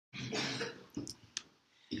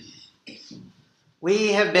We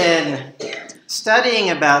have been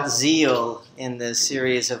studying about zeal in this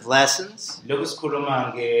series of lessons.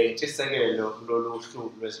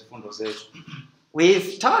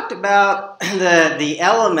 We've talked about the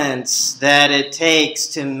elements that it takes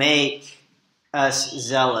to make us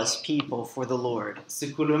zealous people for the Lord.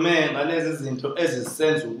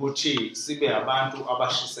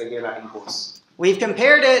 We've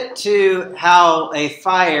compared it to how a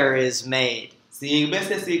fire is made. To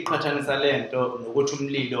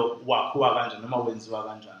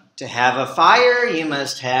have a fire, you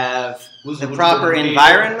must have the proper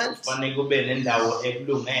environment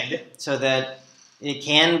so that it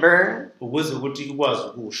can burn.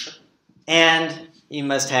 And you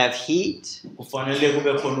must have heat.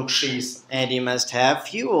 And you must have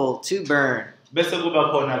fuel to burn. And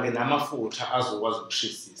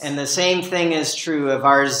the same thing is true of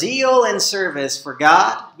our zeal and service for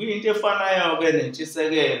God.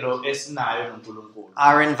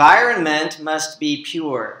 Our environment must be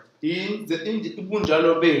pure. We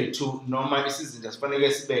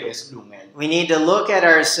need to look at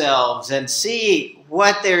ourselves and see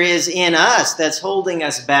what there is in us that's holding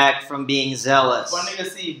us back from being zealous.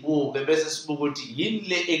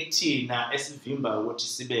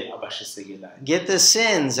 Get the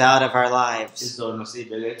sins out of our lives.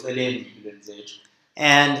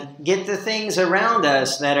 And get the things around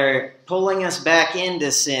us that are pulling us back into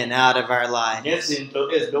sin out of our lives.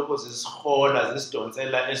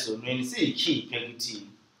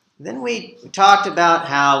 Then we talked about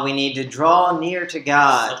how we need to draw near to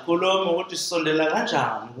God.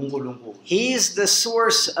 He's the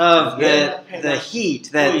source of the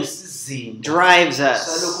heat that drives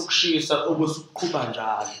us.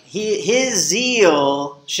 His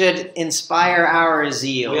zeal should inspire our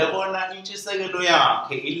zeal.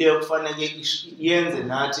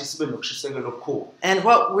 And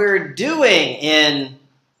what we're doing in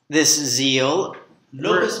this zeal,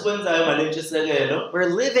 we're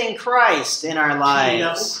living Christ in our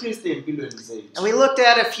lives. And we looked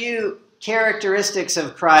at a few characteristics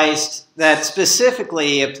of Christ that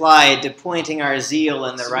specifically applied to pointing our zeal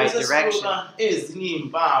in the right direction.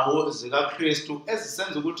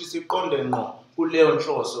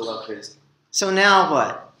 So now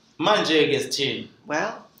what?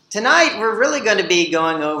 Well, tonight we're really going to be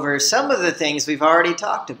going over some of the things we've already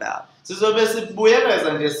talked about.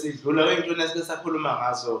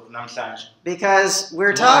 Because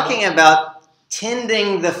we're talking about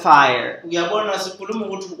tending the fire.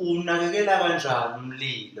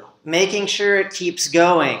 Making sure it keeps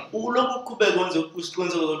going.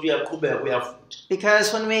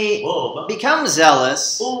 Because when we become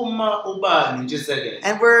zealous,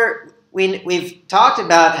 and we've talked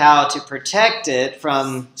about how to protect it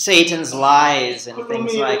from Satan's lies and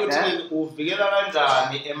things like that.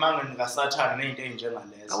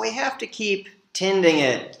 But we have to keep tending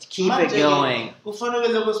it, keep it going.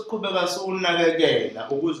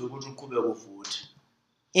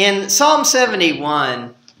 In Psalm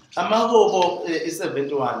 71,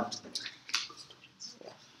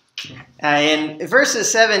 in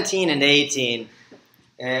verses 17 and 18,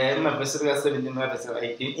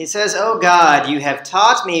 he says, "O God, you have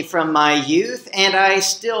taught me from my youth, and I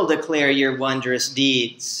still declare your wondrous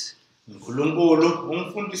deeds."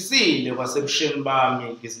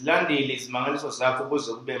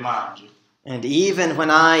 And even when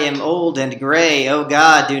I am old and gray, O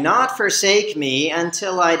God, do not forsake me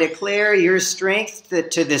until I declare your strength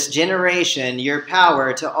to this generation, your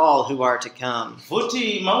power to all who are to come.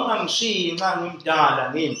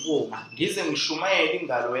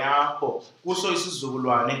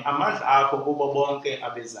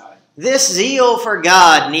 This zeal for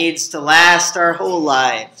God needs to last our whole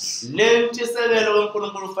lives.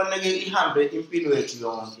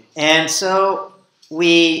 And so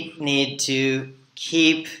we need to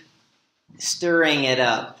keep stirring it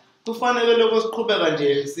up.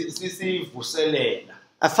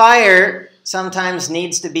 A fire sometimes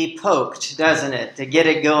needs to be poked, doesn't it, to get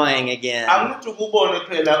it going again.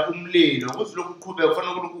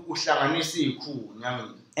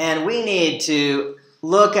 And we need to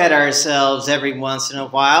look at ourselves every once in a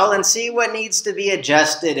while and see what needs to be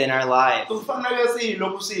adjusted in our life.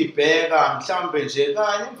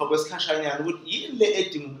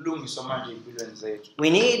 We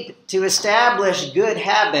need to establish good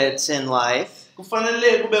habits in life and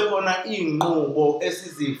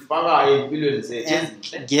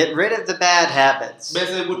get rid of the bad habits.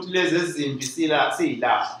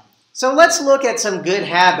 So let's look at some good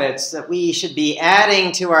habits that we should be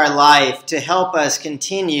adding to our life to help us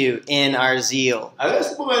continue in our zeal.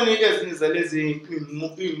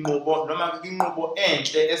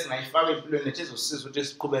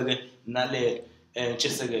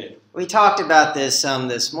 We talked about this some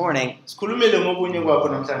this morning.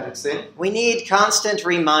 We need constant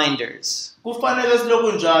reminders. Things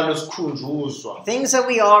that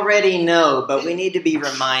we already know, but we need to be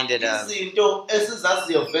reminded of.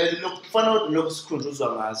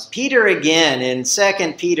 Peter again in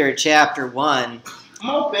 2 Peter chapter 1,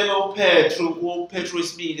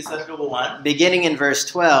 beginning in verse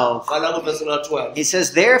 12, he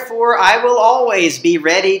says, "Therefore I will always be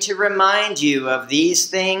ready to remind you of these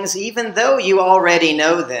things, even though you already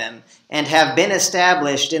know them, and have been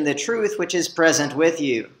established in the truth which is present with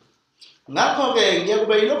you."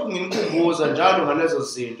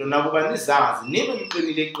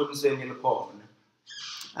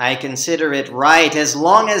 I consider it right, as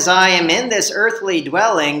long as I am in this earthly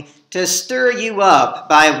dwelling, to stir you up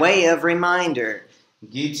by way of reminder.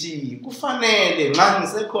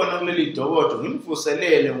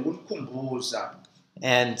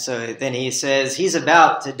 And so then he says he's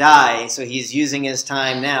about to die, so he's using his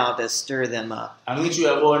time now to stir them up.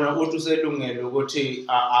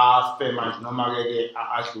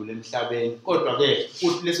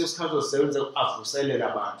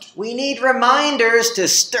 We need reminders to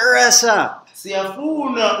stir us up.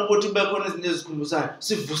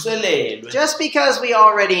 Just because we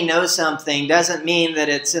already know something doesn't mean that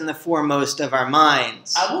it's in the foremost of our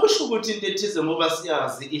minds.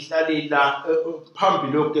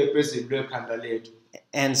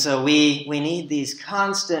 And so we need these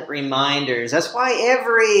constant reminders. That's why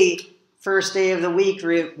every first day of the week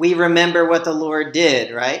we remember what the Lord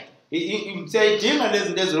did, right?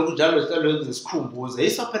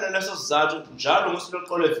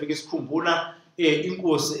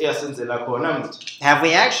 Have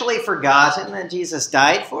we actually forgotten that Jesus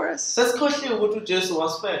died for us?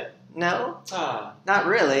 No, not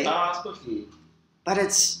really. But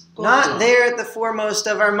it's not there at the foremost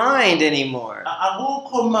of our mind anymore.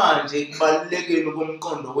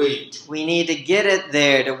 We need to get it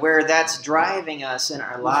there to where that's driving us in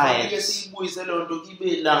our lives.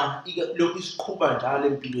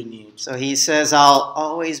 So he says, I'll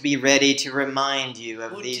always be ready to remind you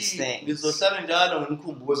of these things.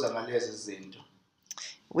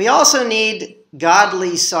 We also need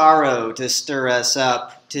godly sorrow to stir us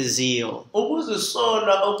up to zeal.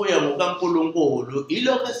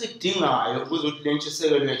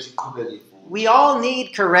 We all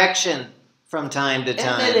need correction from time to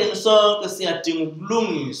time.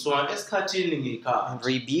 And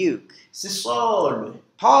rebuke.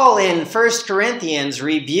 Paul in 1 Corinthians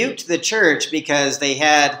rebuked the church because they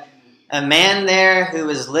had a man there who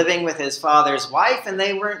was living with his father's wife, and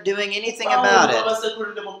they weren't doing anything about it.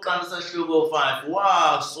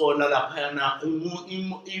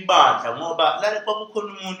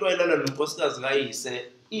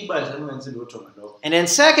 And in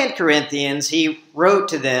 2 Corinthians, he wrote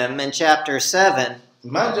to them in chapter 7,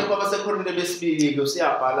 and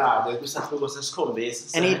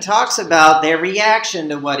he talks about their reaction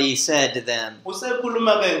to what he said to them.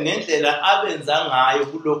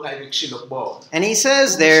 And he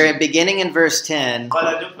says there, beginning in verse 10,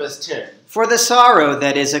 "For the sorrow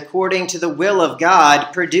that is according to the will of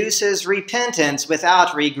God produces repentance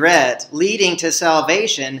without regret, leading to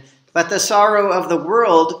salvation, but the sorrow of the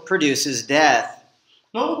world produces death."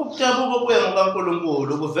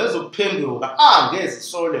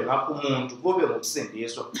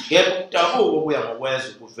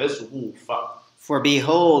 "For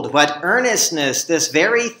behold, what earnestness this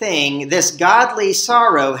very thing, this godly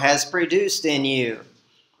sorrow has produced in you."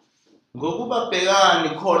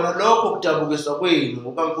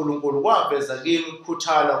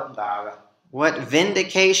 What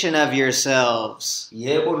vindication of yourselves.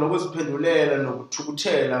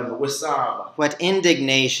 What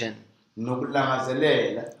indignation.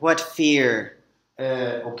 What fear.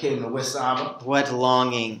 What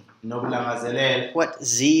longing. What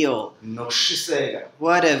zeal.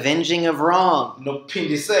 What avenging of wrong.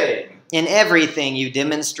 In everything you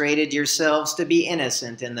demonstrated yourselves to be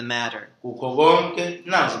innocent in the matter.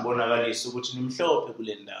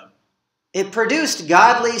 It produced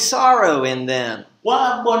godly sorrow in them.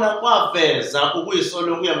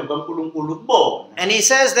 And he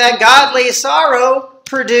says that godly sorrow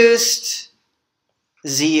produced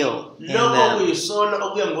zeal in them.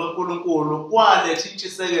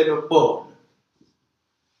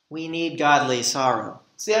 We need godly sorrow.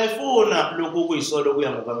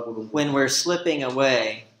 When we're slipping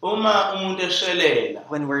away,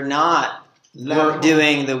 when we're not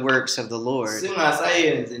doing the works of the Lord.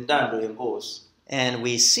 And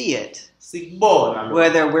we see it.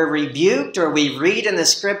 Whether we're rebuked or we read in the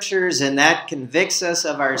scriptures and that convicts us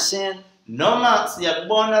of our sin.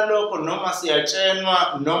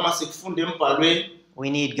 We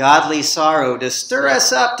need godly sorrow to stir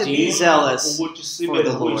us up to be zealous for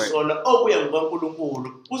the Lord.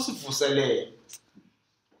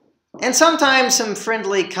 And sometimes some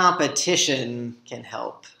friendly competition can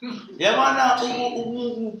help.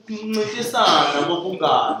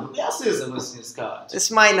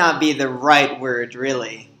 This might not be the right word,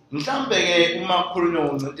 really.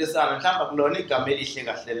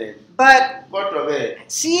 But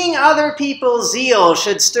seeing other people's zeal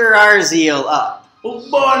should stir our zeal up.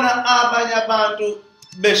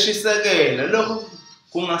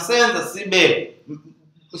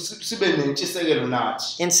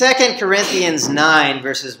 In 2 Corinthians 9,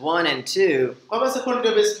 verses 1 and 2,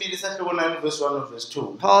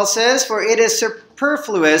 Paul says, "For it is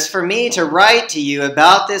superfluous for me to write to you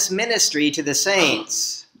about this ministry to the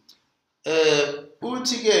saints. For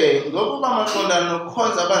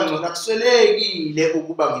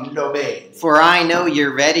I know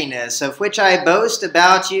your readiness, of which I boast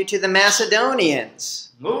about you to the Macedonians.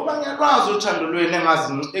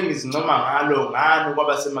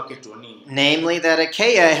 Namely, that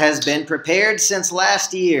Achaia has been prepared since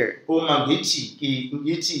last year.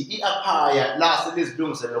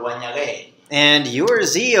 And your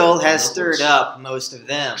zeal has stirred up most of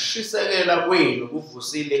them."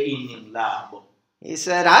 He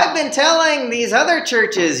said, "I've been telling these other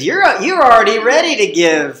churches, you're already ready to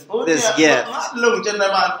give this gift.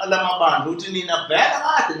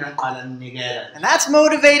 And that's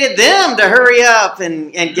motivated them to hurry up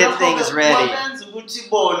and get things ready."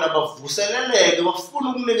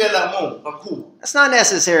 That's not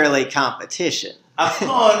necessarily competition.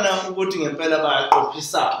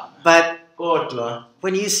 But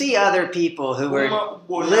when you see other people who are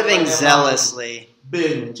living zealously,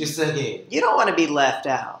 you don't want to be left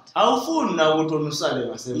out. You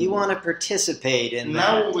want to participate in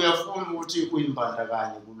that.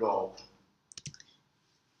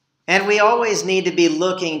 And we always need to be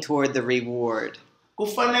looking toward the reward.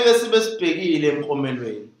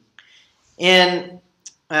 In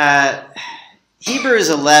Hebrews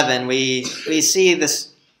 11, we see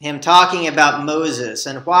him talking about Moses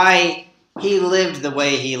and why he lived the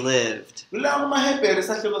way he lived.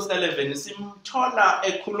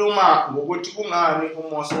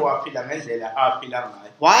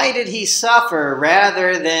 Why did he suffer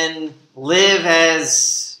rather than live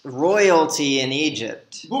as royalty in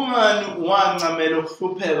Egypt?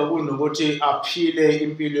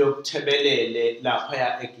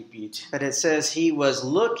 But it says he was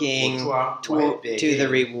looking to the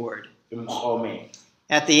reward.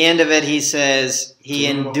 At the end of it, he says, he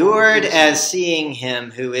endured as seeing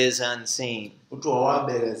him who is unseen.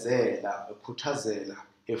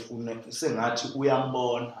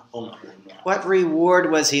 What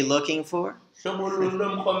reward was he looking for?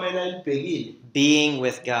 Being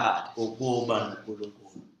with God.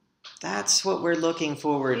 That's what we're looking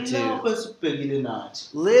forward to.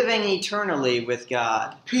 Living eternally with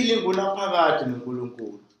God.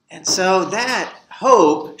 And so that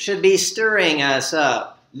hope should be stirring us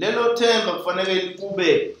up.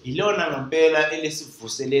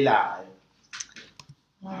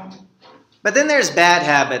 But then there's bad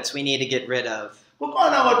habits we need to get rid of.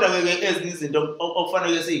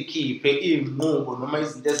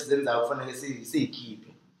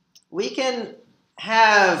 We can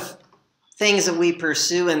have things that we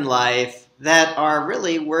pursue in life that are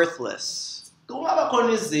really worthless.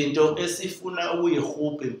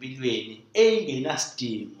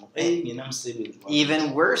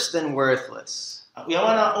 Even worse than worthless.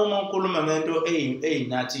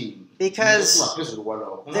 Because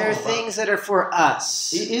they're things that are for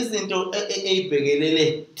us.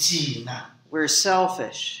 We're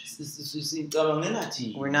selfish.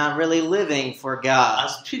 We're not really living for God.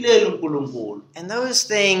 And those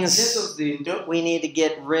things we need to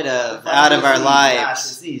get rid of out of our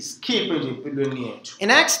lives.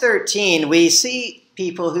 In Acts 13, we see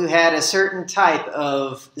people who had a certain type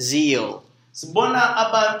of zeal.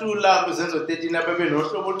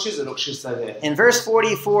 In verse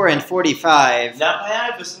 44 and 45, it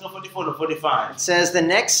says, "The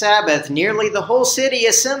next Sabbath, nearly the whole city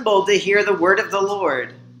assembled to hear the word of the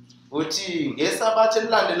Lord. But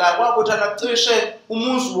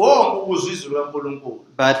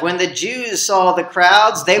when the Jews saw the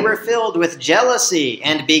crowds, they were filled with jealousy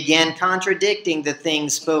and began contradicting the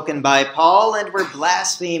things spoken by Paul and were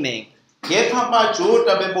blaspheming.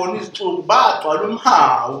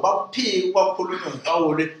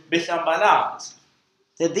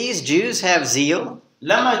 Did these Jews have zeal?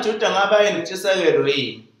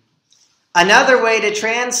 Another way to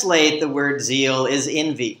translate the word zeal is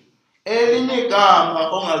envy.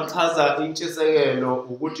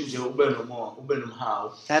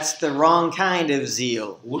 That's the wrong kind of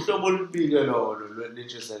zeal.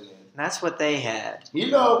 That's what they had.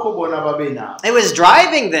 It was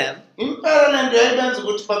driving them.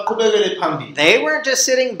 They weren't just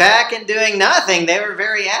sitting back and doing nothing. They were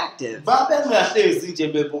very active. But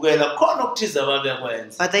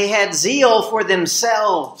they had zeal for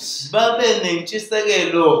themselves.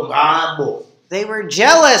 They were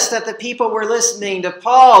jealous that the people were listening to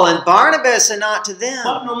Paul and Barnabas and not to them.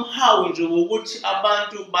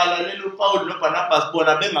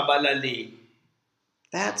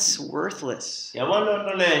 That's worthless.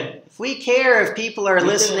 If we care if people are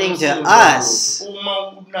listening to us,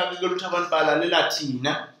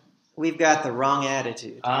 we've got the wrong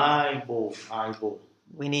attitude.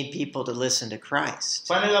 We need people to listen to Christ.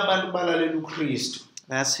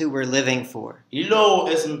 That's who we're living for.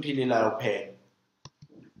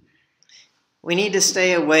 We need to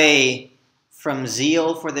stay away from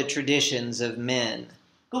zeal for the traditions of men.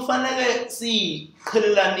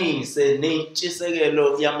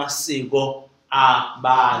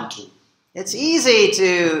 It's easy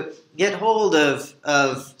to get hold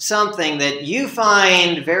of something that you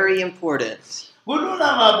find very important.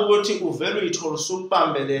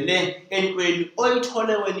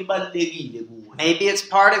 Maybe it's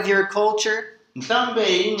part of your culture.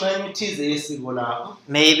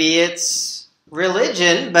 Maybe it's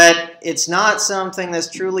religion, but it's not something that's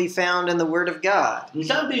truly found in the Word of God.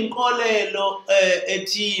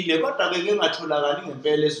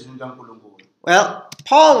 Well,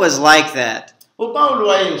 Paul was like that.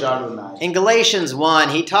 In Galatians 1,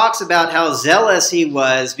 he talks about how zealous he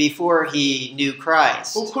was before he knew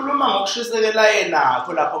Christ.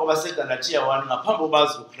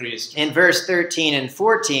 In verse 13 and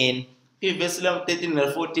 14,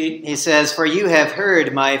 he says, "For you have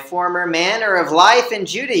heard my former manner of life in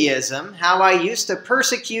Judaism, how I used to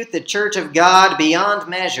persecute the church of God beyond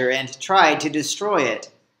measure and tried to destroy it.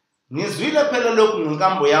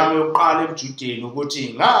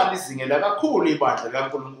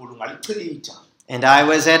 And I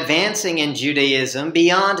was advancing in Judaism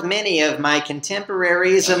beyond many of my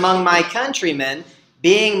contemporaries among my countrymen,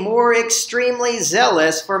 being more extremely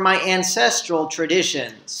zealous for my ancestral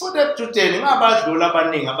traditions."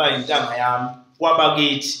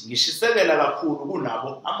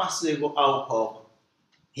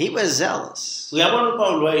 He was zealous,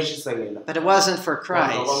 but it wasn't for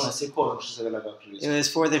Christ. It was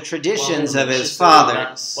for the traditions of his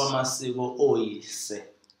fathers.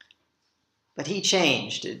 But he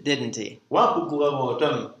changed, didn't he?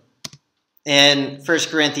 In 1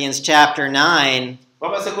 Corinthians chapter 9,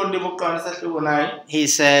 he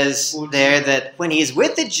says there that when he's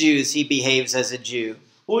with the Jews, he behaves as a Jew.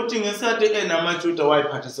 But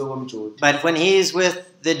when he's with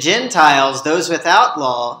the Gentiles, those without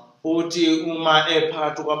law, he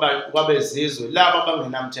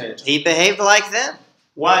behaved like them.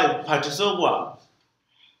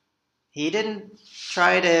 He didn't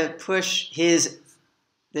try to push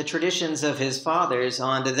the traditions of his fathers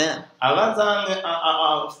onto them.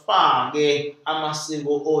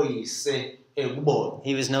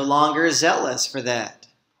 He was no longer zealous for that.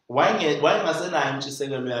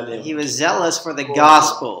 He was zealous for the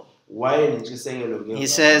gospel. He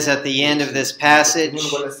says at the end of this passage,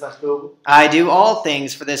 "I do all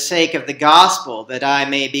things for the sake of the gospel, that I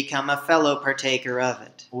may become a fellow partaker of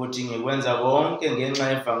it."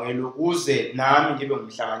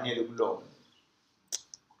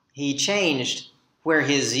 He changed where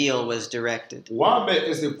his zeal was directed.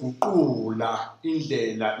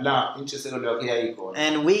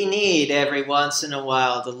 And we need every once in a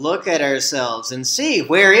while to look at ourselves and see,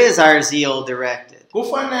 where is our zeal directed?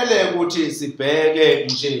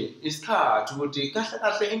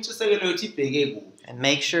 And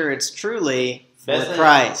make sure it's truly for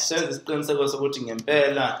Christ.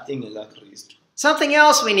 Something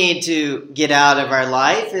else we need to get out of our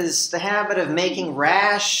life is the habit of making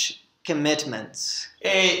rash commitments.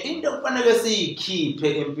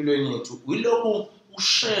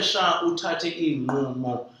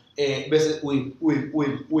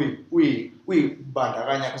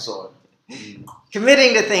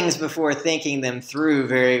 Committing to things before thinking them through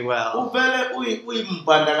very well.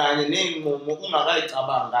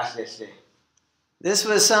 This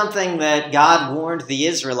was something that God warned the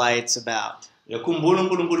Israelites about. In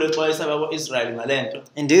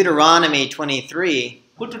Deuteronomy 23,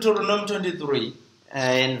 23,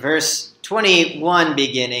 in verse 21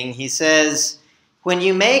 beginning, he says, "When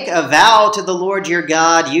you make a vow to the Lord your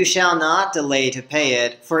God, you shall not delay to pay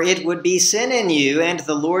it, for it would be sin in you, and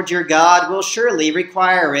the Lord your God will surely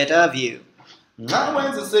require it of you." nxa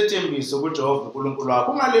wenza isethembiso kuJehova uNkulunkulu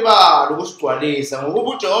wakho ungalibali ukusigcwalisa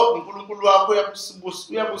ngoba uJehova uNkulunkulu wakho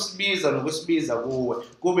uyakusibiza nokusibiza kuwe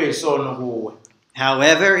kube yisono kuwe.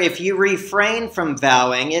 However, if you refrain from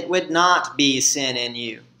vowing, it would not be sin in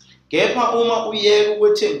you. Kepha uma uyeka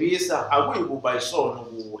ukwethembisa akuyikuba yisono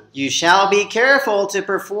kuwe. You shall be careful to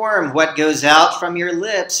perform what goes out from your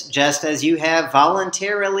lips, just as you have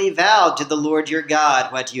voluntarily vowed to the Lord your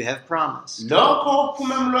God what you have promised. Lokho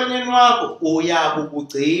kuphuma emlonyeni wakho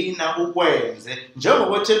uyakugcina ukwenze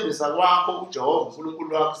njengokwethembisa kwakho uJehova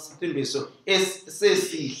uNkulunkulu wakho isithembiso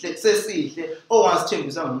sesihle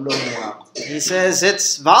owasithembisa ngomlomo wakho. He says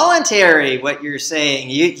it's voluntary what you're saying.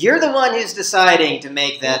 You're the one who's deciding to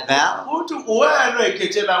make that vow. Uthi uwena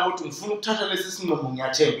oyikhethela ukuthi ngifuna ukuthatha lesi sinqumo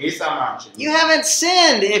ngiyathembisa manje. You haven't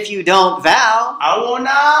sinned if you don't vow.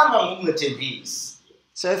 Awonanga ngokungethembisi.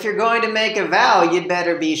 So if you're going to make a vow, you'd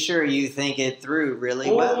better be sure you think it through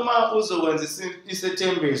really well. Uma uzokwenza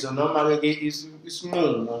isethembiso noma ke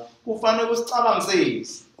isinqumo kufanele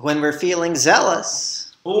usicabangisise. When we're feeling zealous,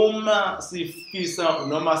 Uma sifisa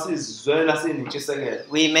noma sizizwela sinentshisekelo,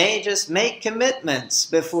 we may just make commitments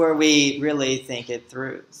before we really think it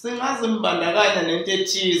through. singazimbandakanya nento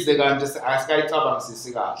ethize kanti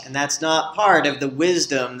asikayicabangisisi kahle. And that's not part of the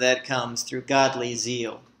wisdom that comes through godly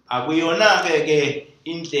zeal. Akuyona ke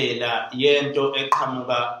indlela yento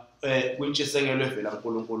eqhamuka kwintshisekelo evela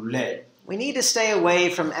kuNkulunkulu leyo. We need to stay away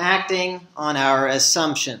from acting on our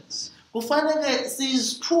assumptions. Kufanele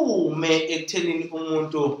siziphume ekuthelini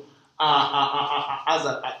umuntu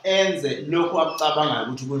enze lokho akucabangayo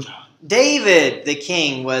ukuthi kunjani. David, the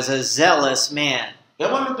king, was a zealous man.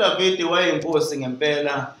 Yabona uDavide wayeyinkosi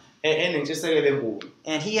ngempela enentshisekelo enkulu.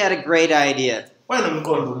 And he had a great idea.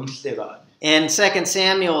 Wayenomqondo omuhle kabi. In 2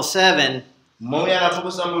 Samuel 7, Moya lapho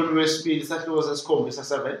kuSamuel wesibili isahluko sesikhombisa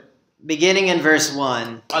 7. beginning in verse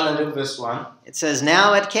 1, Verse 1. it says,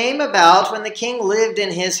 "Now it came about when the king lived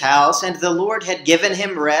in his house, and the Lord had given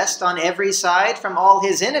him rest on every side from all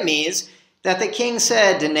his enemies, that the king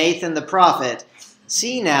said to Nathan the prophet,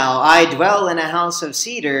 'See now, I dwell in a house of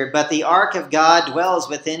cedar, but the ark of God dwells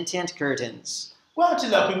within tent curtains.'" Kwathi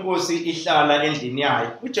lapho inkosi ihlala endlini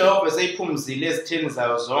yayo, uJehova seyiphumzile ezitheni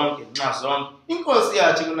zayo zonke nxa zonke. Inkosi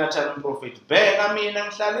yathi kuNathani umprofeti, "Bheka mina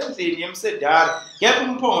ngihlala endlini yemsedari, kepha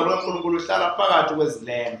umphongolo kaNkulunkulu uhlala phakathi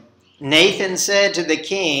kwezilembe." Nathan said to the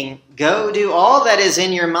king, "Go do all that is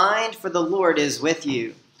in your mind, for the Lord is with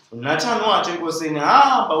you." uNathani wathi enkosini,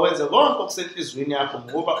 "Hamba wenze konke okusenhliziyweni yakho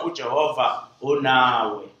ngoba uJehova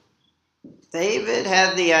unawe." David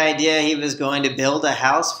had the idea he was going to build a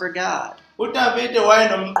house for God. uDavide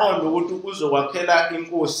wayenomqondo ukuthi uzokwakhela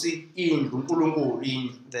inkosi indlu uNkulunkulu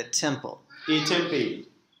indlu, The temple. ithempeli.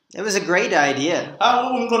 It was a great idea.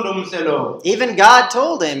 Umqondo omuhle lowo. Even God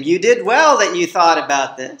told him, "You did well that you thought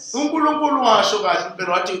about this." uNkulunkulu washo kahle impela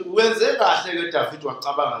wathi wenze kahle ke Davide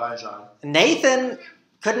wacabanga kanjalo. Nathan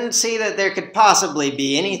couldn't see that there could possibly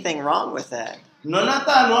be anything wrong with that.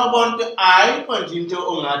 noNathani wabona ukuthi ayikho nje into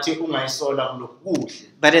ongathi ungayisola kulokhu kuhle.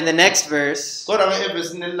 But in the next verse, Kodwa ke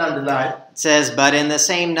evesini elilandelayo it says, "But in the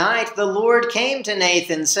same night the Lord came to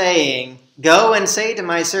Nathan, saying, 'Go and say to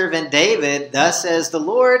my servant David, Thus says the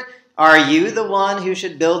Lord, Are you the one who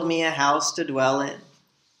should build me a house to dwell in?'"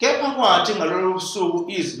 kepha kwathi ngalolu busuku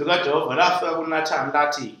izwi likaJehova lafika kuNathani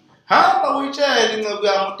lathi, "Hamba uyitshele inceku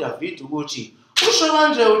yami uDavide ukuthi usho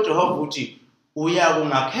kanje uJehova uthi,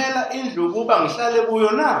 uyakungakhela indlu kuba ngihlale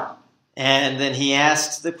kuyo na?" And then he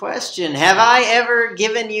asks the question, "Have I ever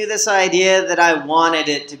given you this idea that I wanted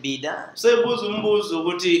it to be done?" Sebuza umbuzo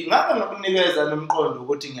ukuthi ngabe ngakunikeza nomqondo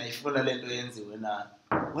ukuthi ngiyayifuna lento yenziwe na?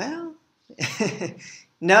 Well,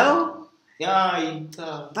 no, Hayi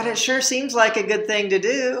cha. but it sure seems like a good thing to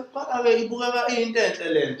do. Kodwa ke ibukeka iyinto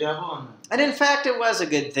enhle lento yabona. And in fact, it was a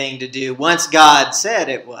good thing to do once God said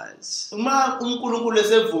it was. Uma uNkulunkulu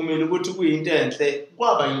esevumile ukuthi kuyinto enhle,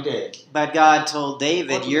 kwaba into enhle. But God told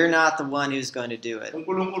David, "You're not the one who's going to do it.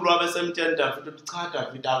 uNkulunkulu wabesemtshela uDavide ukuthi cha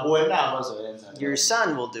Davide akuwena ozoyenza. Your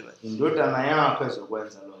son will do it." Indodana yakho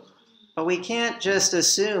ezokwenza lokho. But we can't just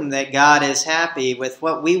assume that God is happy with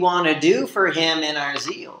what we want to do for him in our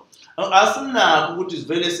zeal. Asinako ukuthi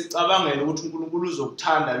sivele sicabangele ukuthi uNkulunkulu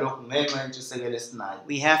uzokuthanda lokho ngenxa yentshisekelo esinayo.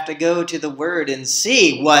 We have to go to the Word and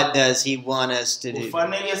see what does he want us to do.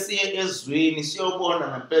 Kufanele siye ezweni siyobona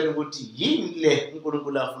ngempela ukuthi yini le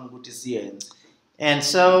uNkulunkulu afuna ukuthi siyenze. And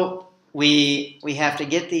so we have to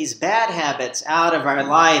get these bad habits out of our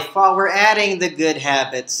life while we're adding the good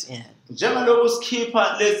habits in. Njengalokhu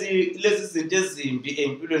sikhipha lezi zinto ezimbi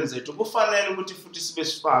empilweni zethu kufanele ukuthi futhi sibe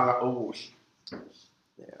sifaka okuhle.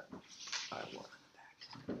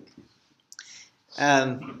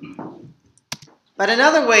 But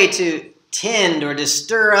another way to tend or to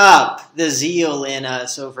stir up the zeal in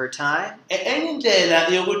us over time enye indlela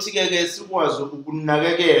yokuthi ke sikwazi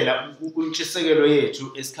ukunakekela intshisekelo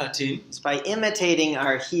yethu esikhathini is by imitating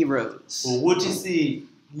our heroes. ukuthi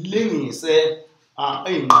silingise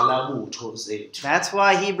ingqalabutho zethu. That's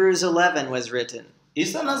why Hebrews 11 was written.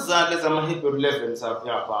 Isana zakhe zamaHebrew 11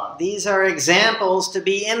 sapha. These are examples to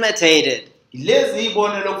be imitated. Lezi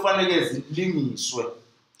ibonelo kufanele zilingiswe.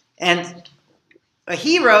 And a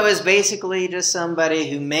hero is basically just somebody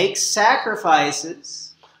who makes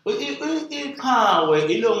sacrifices. Iqhawe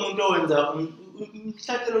ilo muntu owenza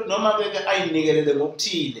umhlathelo noma ke ayinikelele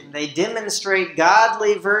ngokuthile. They demonstrate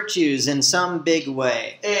godly virtues in some big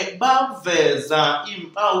way. Baveza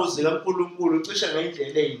impawu zikaNkulunkulu cishe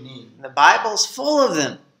ngendlela eyiningi. The Bible's full of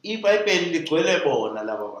them. iBhayibheli ligcwele bona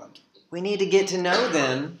laba bantu. We need to get to know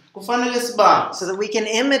them Kufanele sibazi so that we can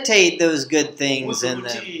imitate those good things in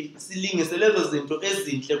them. ukuthi silingise lezo zinto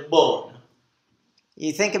ezinhle kubona.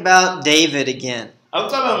 You think about David again.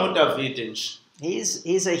 Akucabanga ngoDavide nje.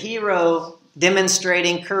 He's a hero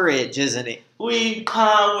demonstrating courage, isn't he?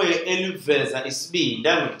 Uyiqhawe eliveza isibindi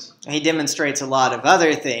angithi. He demonstrates a lot of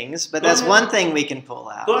other things, but that's one thing we can pull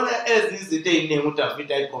out. Kona ezizinto eziningi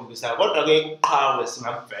uDavide ayikhombisa kodwa ke uqhawe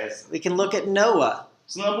singaveza. We can look at Noah,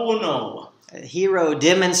 Singabuka uNoah. a hero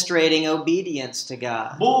demonstrating obedience to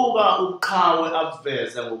God. Buka uqhawe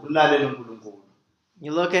aveza ngokulalela uNkulunkulu.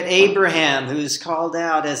 You look at Abraham, who's called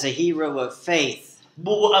out as a hero of faith.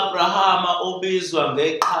 Buka Abrahama obizwa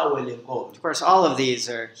ngeqhawe lenkolo. Of course, all of these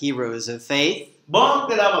are heroes of faith.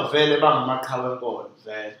 Bonke laba vele bangamaqhawe enkolo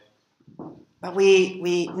vele. But we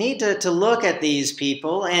need to look at these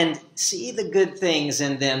people and see the good things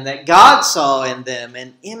in them that God saw in them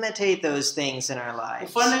and imitate those things in our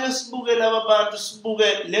lives. Kufanele sibuke laba bantu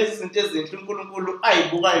sibuke lezi zinto ezinhle uNkulunkulu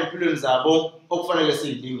ayibuka empilweni zabo okufanele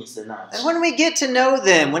siyilingise nathi. And when we get to know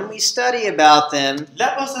them, when we study about them,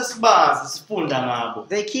 Lapho sesibazi sifunda ngabo.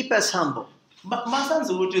 they keep us humble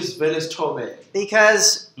Masenze ukuthi sivele sithobeke.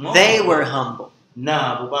 because they were humble.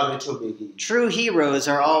 Nabo babethobekile. True heroes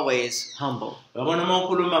are always humble. Yabona uma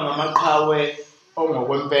ukhuluma ngamaqhawe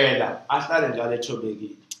ongokwempela ahlale njalo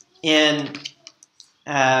ethobekile. In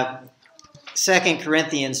 2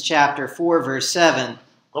 Corinthians chapter 4, verse 7,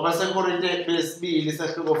 Ngoba seKorinte lesibili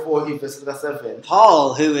sehluko 4 verse 7.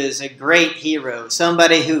 Paul, who is a great hero,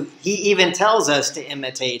 somebody who he even tells us to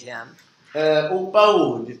imitate him,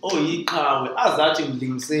 uPawuli oyiqhawe azathi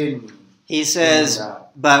ngilingiseni. he says,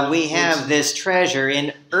 but we have this treasure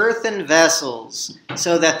in earthen vessels,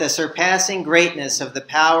 so that the surpassing greatness of the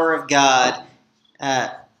power of God,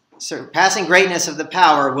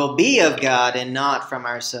 will be of God and not from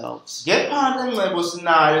ourselves. Ngephandle ingcebo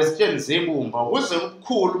sinayo esitsheni zebumba ukuze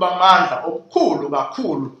ubukhulu bamandla obukhulu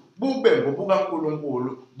kakhulu bube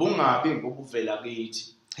ngobukaNkulunkulu bungabi ngobuvela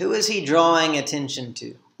kithi. Who is he drawing attention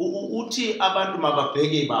to? Uthi abantu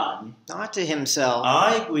mababheke bani? Not to himself,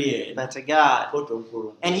 Hayi kuyena but to God. kodwa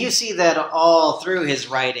uNkulunkulu. And you see that all through his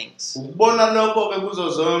writings. Ukubona lokho ke kuzo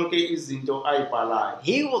zonke izinto ayibhalayo.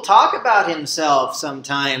 He will talk about himself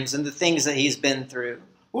sometimes and the things that he's been through.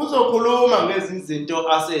 Uzokhuluma ngezinto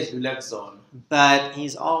asedlule kuzona. But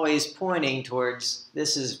he's always pointing towards,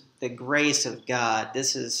 this is the grace of God.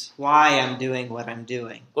 This is why I'm doing what I'm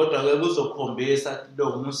doing. Kodwa ke kuzokhombisa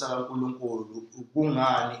lo umusa kaNkulunkulu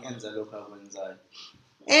ukungani enza lokho akwenzayo.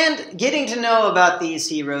 And getting to know about these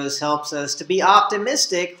heroes helps us to be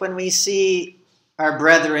optimistic when we see our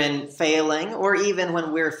brethren failing or even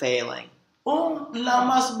when we're failing.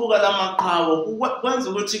 Lama sibuka lamaqhawe kwenza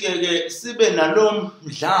ukuthi ke sibe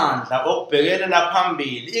nalomdlandla okubhekelela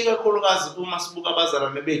phambili ikakhulukazi uma sibuka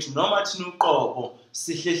abazalwane bethu noma thina uqobo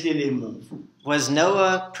sihlehlele emuva. Was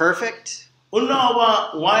Noah perfect?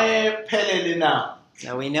 uNoah wayephelele na?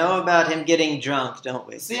 Now we know about him getting drunk, don't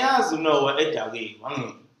we? Siyazi uNoah edakeni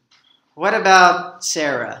wangithi. What about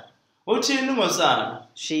Sarah? Uthini ngosana?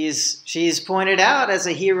 She's pointed out as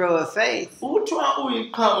a hero of faith. Uthiwa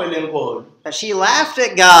uyiqhawe lenkolo. But she laughed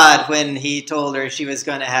at God when he told her she was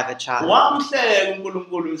going to have a child. Wamhleka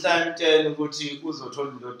uNkulunkulu mhla emtshela ukuthi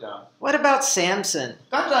uzothola indodana. What about Samson?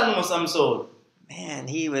 Kanjani ngoSamson? Man,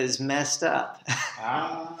 he was messed up.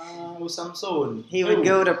 uSamson. He would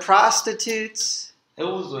go to prostitutes.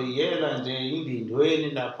 Uzoyela nje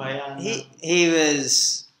indindweni lapha yana. He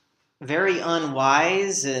was very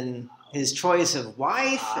unwise and his choice of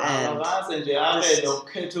wife, and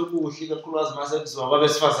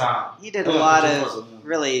he did a lot of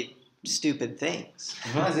really stupid things.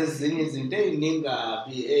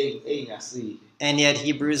 And yet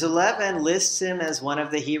Hebrews 11 lists him as one of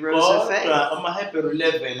the heroes of faith.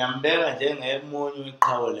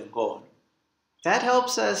 That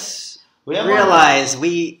helps us realize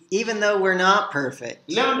even though we're not perfect,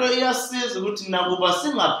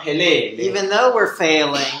 even though we're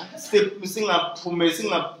failing,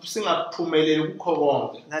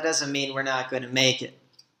 that doesn't mean we're not going to make it.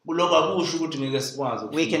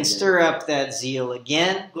 We can stir up that zeal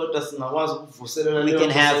again. We can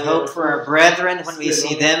have hope for our brethren when we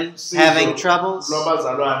see them having troubles.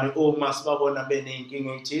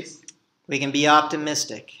 We can be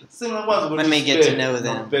optimistic when we get to know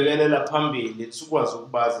them.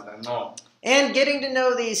 And getting to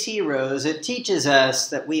know these heroes, it teaches us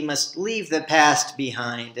that we must leave the past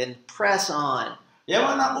behind and press on.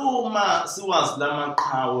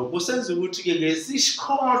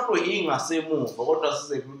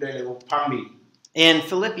 In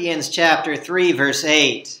Philippians chapter 3, verse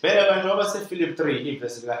 8,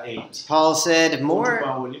 Paul said,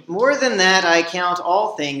 More than that, I count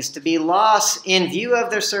all things to be loss in view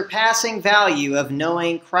of the surpassing value of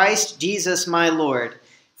knowing Christ Jesus my Lord,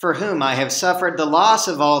 for whom I have suffered the loss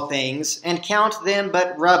of all things, and count them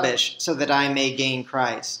but rubbish, so that I may gain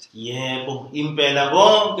Christ.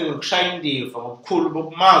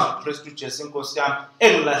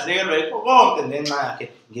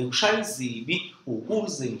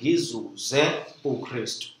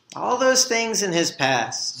 All those things in his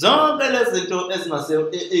past,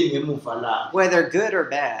 whether good or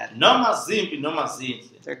bad,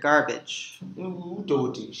 they're garbage.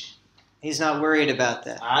 He's not worried about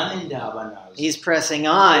that. He's pressing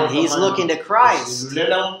on. He's looking to Christ.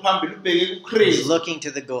 He's looking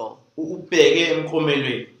to the goal.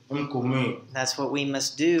 That's what we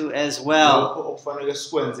must do as well.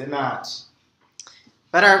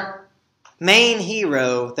 But our main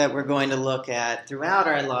hero that we're going to look at throughout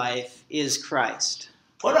our life is Christ.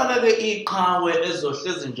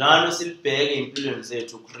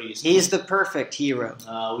 He's the perfect hero.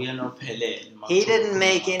 He didn't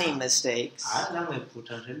make any mistakes.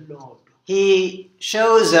 He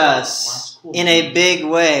shows us in a big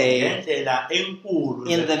way,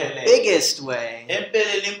 in the biggest way,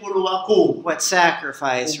 what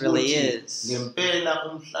sacrifice really is.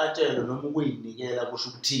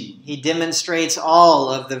 He demonstrates all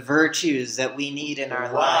of the virtues that we need in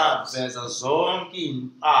our lives.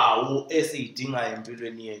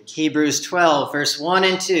 Hebrews 12, verse 1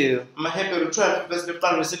 and 2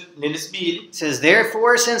 says,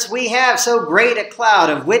 Therefore, since we have so great a cloud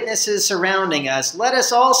of witnesses surrounding us, let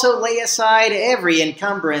us also lay aside every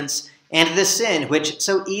encumbrance and the sin which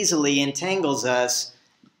so easily entangles us.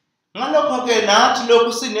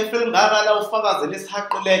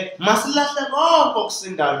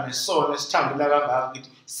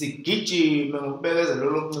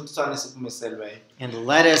 And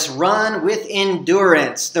let us run with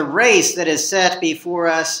endurance the race that is set before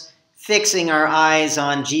us, fixing our eyes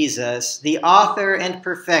on Jesus, the author and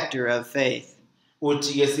perfecter of faith,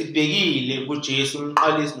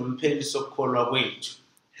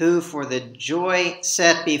 who for the joy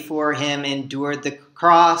set before him endured the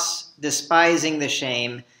cross, despising the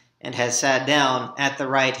shame, and has sat down at the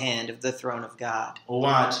right hand of the throne of God.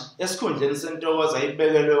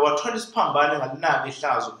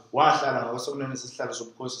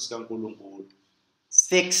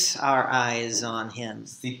 Fix our eyes on him.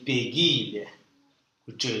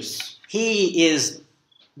 He is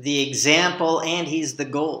the example and he's the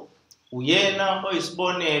goal.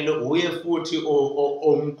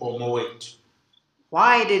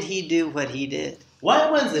 Why did he do what he did?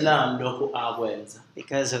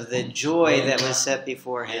 Because of the joy that was set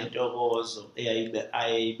before him.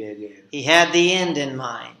 He had the end in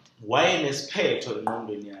mind.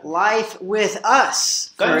 Life with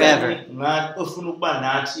us forever.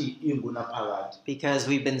 Because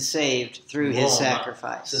we've been saved through his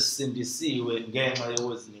sacrifice.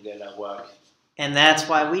 And that's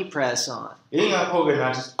why we press on.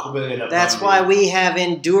 That's why we have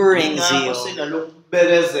enduring zeal.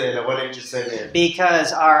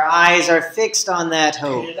 Because our eyes are fixed on that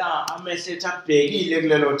hope.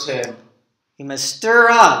 We must stir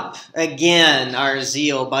up again our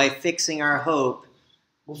zeal by fixing our hope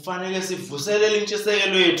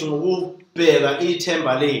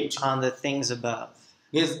on the things above.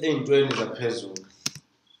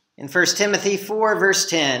 In 1 Timothy 4, verse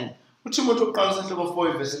 10, He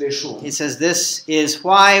says, this is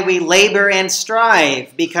why we labor and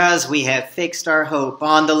strive, because we have fixed our hope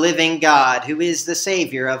on the living God, who is the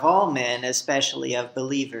Savior of all men, especially of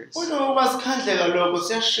believers.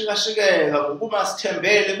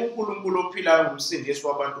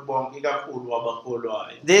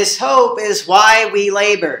 This hope is why we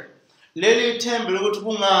labor. Why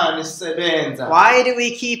do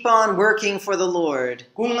we keep on working for the Lord?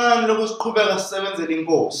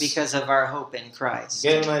 Because of our hope in Christ.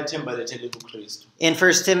 In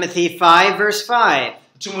 1 Timothy 5, verse 5,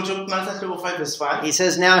 he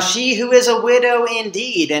says, now she who is a widow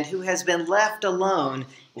indeed and who has been left alone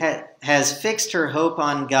has fixed her hope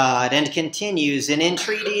on God and continues in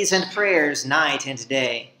entreaties and prayers night and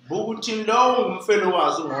day.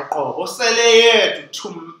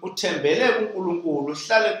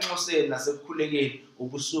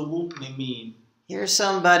 Here's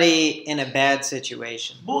somebody in a bad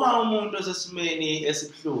situation.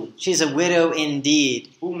 She's a widow indeed.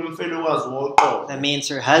 That means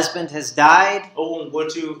her husband has died.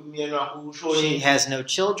 She has no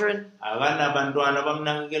children.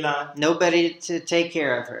 Nobody to take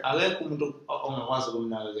care of her.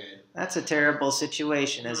 That's a terrible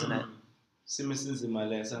situation, isn't it?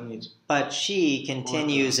 But she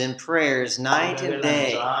continues in prayers night and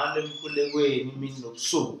day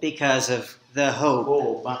because of the hope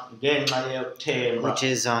which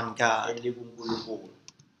is on God.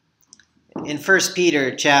 In 1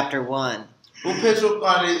 Peter chapter 1, in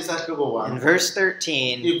verse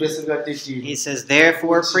 13, he says,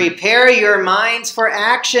 therefore prepare your minds for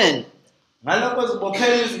action.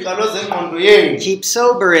 Keep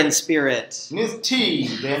sober in spirit.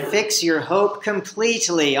 Fix your hope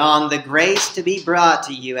completely on the grace to be brought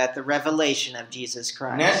to you at the revelation of Jesus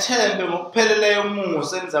Christ.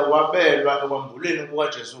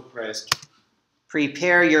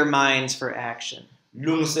 Prepare your minds for action.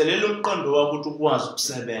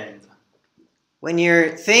 When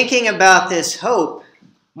you're thinking about this hope,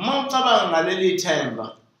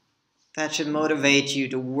 that should motivate you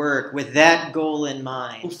to work with that goal in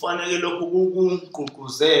mind. What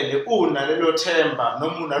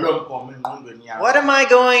am I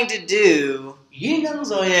going to do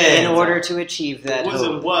in order to achieve that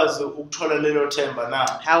hope?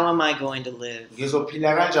 How am I going to live?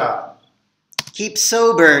 Keep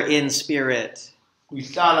sober in spirit.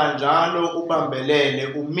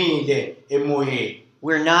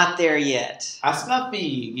 We're not there yet.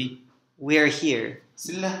 We're here.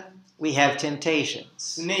 We have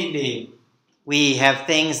temptations. We have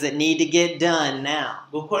things that need to get done now.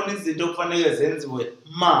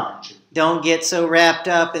 Don't get so wrapped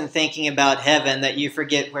up in thinking about heaven that you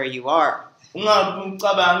forget where you are.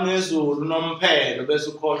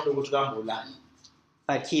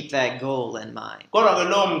 But keep that goal in mind.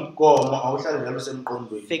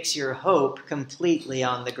 Fix your hope completely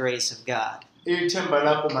on the grace of God.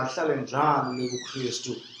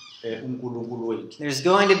 There's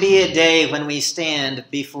going to be a day when we stand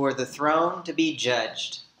before the throne to be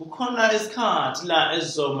judged.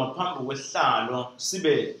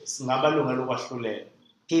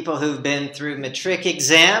 People who've been through matric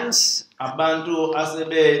exams,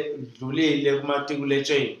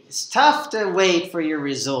 it's tough to wait for your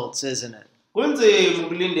results, isn't it?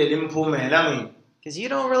 Because you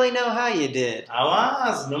don't really know how you did.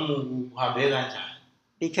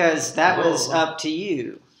 Because that was up to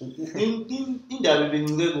you.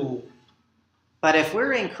 But if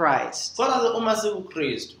we're in Christ,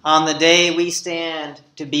 on the day we stand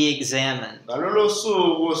to be examined, we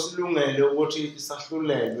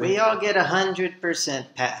all get 100%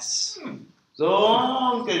 pass.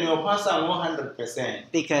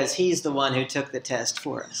 Because he's the one who took the test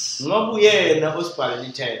for us.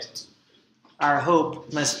 Our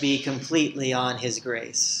hope must be completely on his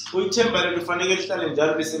grace. Because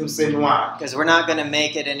we're not going to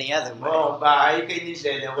make it any other way.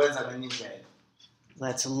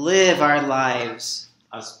 Let's live our lives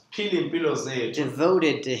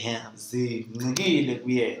devoted to him.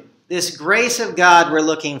 This grace of God we're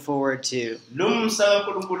looking forward to.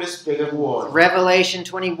 Revelation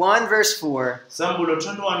 21 verse 4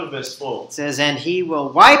 says, and he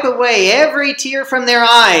will wipe away every tear from their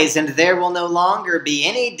eyes, and there will no longer be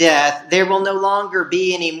any death, there will no longer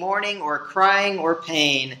be any mourning or crying or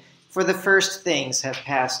pain, for the first things have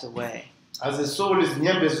passed away.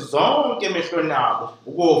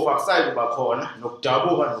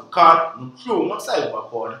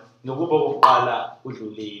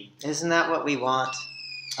 Isn't that what we want?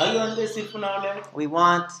 We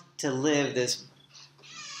want to live this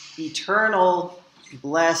eternal,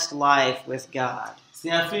 blessed life with God.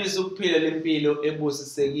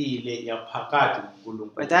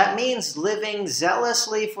 But that means living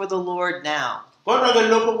zealously for the Lord now.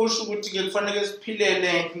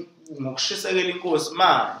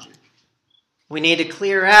 We need to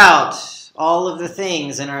clear out all of the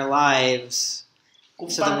things in our lives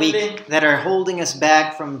that are holding us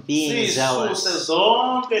back from being zealous.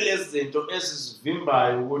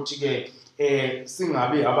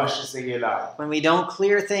 When we don't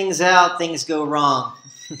clear things out, things go wrong.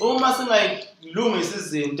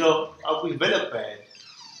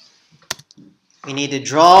 We need to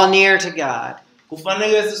draw near to God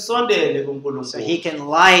so He can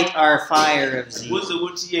light our fire of zeal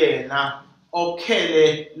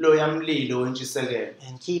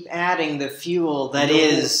and keep adding the fuel that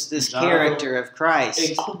is this character of Christ.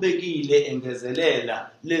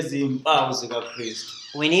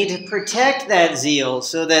 We need to protect that zeal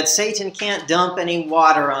so that Satan can't dump any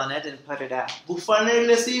water on it and put it out.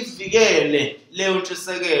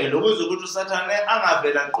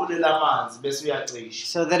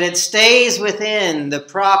 So that it stays within the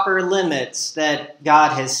proper limits that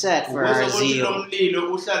God has set for our zeal.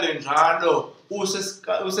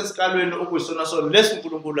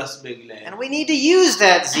 And we need to use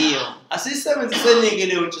that zeal.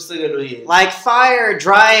 Like fire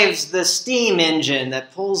drives the steam engine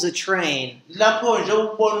that pulls a train.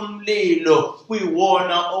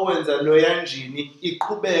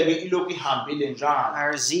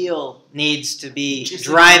 Our zeal needs to be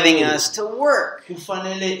driving us to work,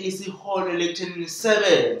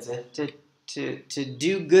 to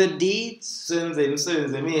do good deeds,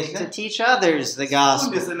 to teach others the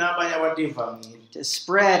gospel, to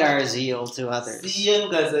spread our zeal to others.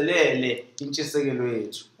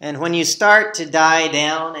 And when you start to die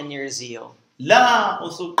down in your zeal,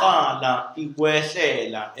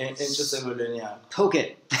 poke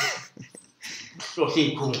it.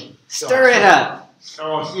 Stir it up.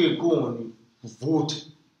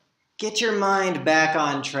 Get your mind back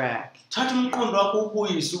on track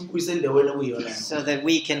so that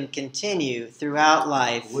we can continue throughout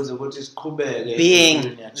life being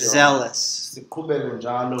zealous,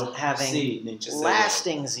 having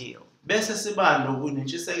lasting zeal.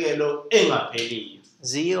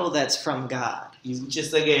 Zeal that's from God,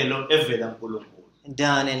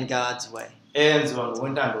 done in God's way.